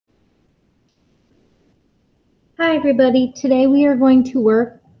Hi everybody, today we are going to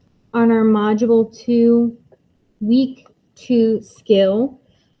work on our Module 2 Week 2 skill,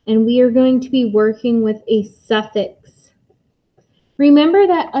 and we are going to be working with a suffix. Remember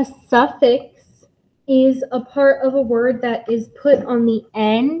that a suffix is a part of a word that is put on the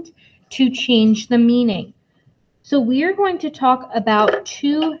end to change the meaning. So we are going to talk about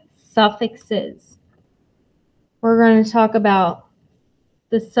two suffixes. We're going to talk about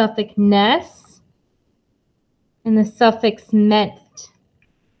the suffix ness and the suffix ment.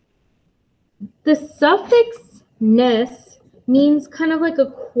 The suffix ness means kind of like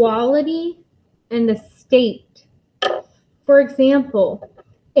a quality and a state. For example,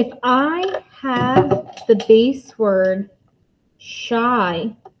 if I have the base word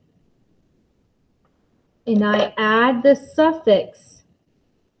shy and I add the suffix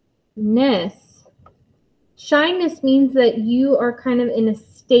ness, shyness means that you are kind of in a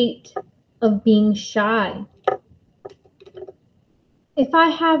state of being shy. If I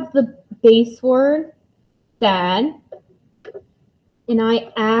have the base word sad and I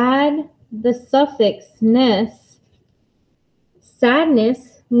add the suffix ness,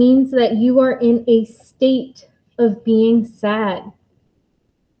 sadness means that you are in a state of being sad.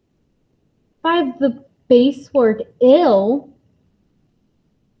 If I have the base word ill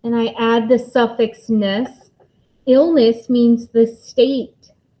and I add the suffix ness, illness means the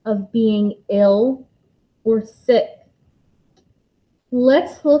state of being ill or sick.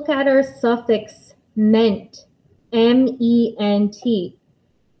 Let's look at our suffix ment, M-E-N-T.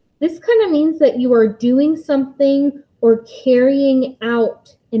 This kind of means that you are doing something or carrying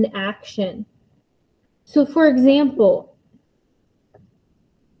out an action. So for example,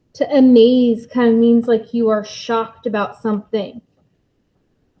 to amaze kind of means like you are shocked about something.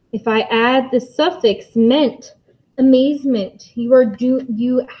 If I add the suffix ment, amazement,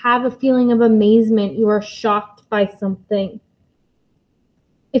 you have a feeling of amazement, you are shocked by something.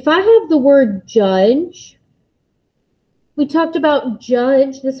 If I have the word judge, we talked about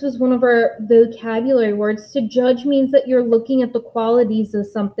judge. This was one of our vocabulary words. To judge means that you're looking at the qualities of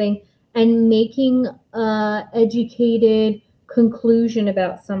something and making an educated conclusion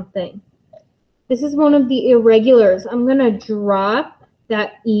about something. This is one of the irregulars. I'm going to drop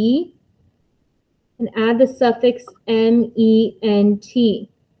that E and add the suffix M-E-N-T.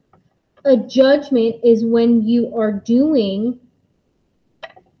 A judgment is when you are doing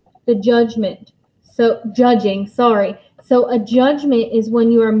the judgment. So judging, sorry. So a judgment is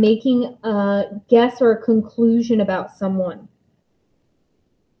when you are making a guess or a conclusion about someone.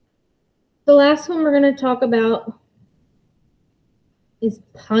 The last one we're going to talk about is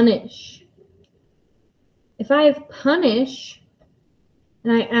punish. If I have punish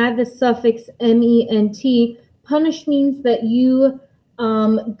and I add the suffix M-E-N-T, punish means that you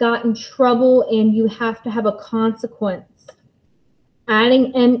got in trouble and you have to have a consequence.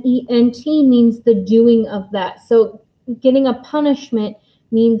 Adding M-E-N-T means the doing of that. So getting a punishment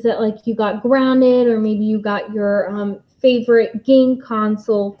means that like you got grounded or maybe you got your favorite game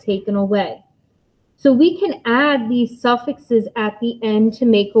console taken away. So we can add these suffixes at the end to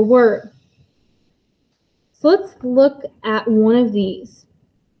make a word. So let's look at one of these.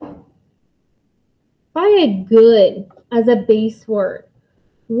 If I had good as a base word,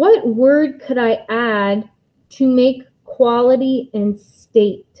 what word could I add to make quality and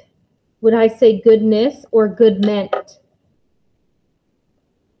state? Would I say goodness or good ment?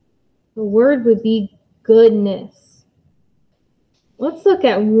 The word would be goodness. Let's look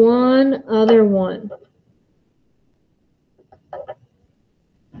at one other one.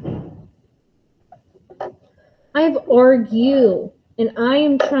 I have argue, and I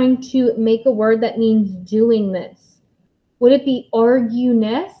am trying to make a word that means doing this. Would it be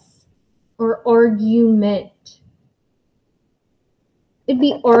argue-ness or argument? It'd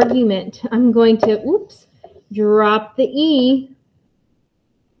be argument. I'm going to, drop the E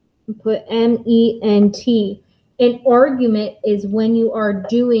and put M-E-N-T. An argument is when you are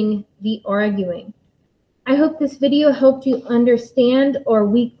doing the arguing. I hope this video helped you understand our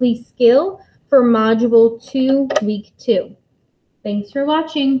weekly skill for Module 2, Week 2. Thanks for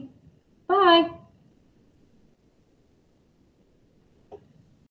watching. Bye.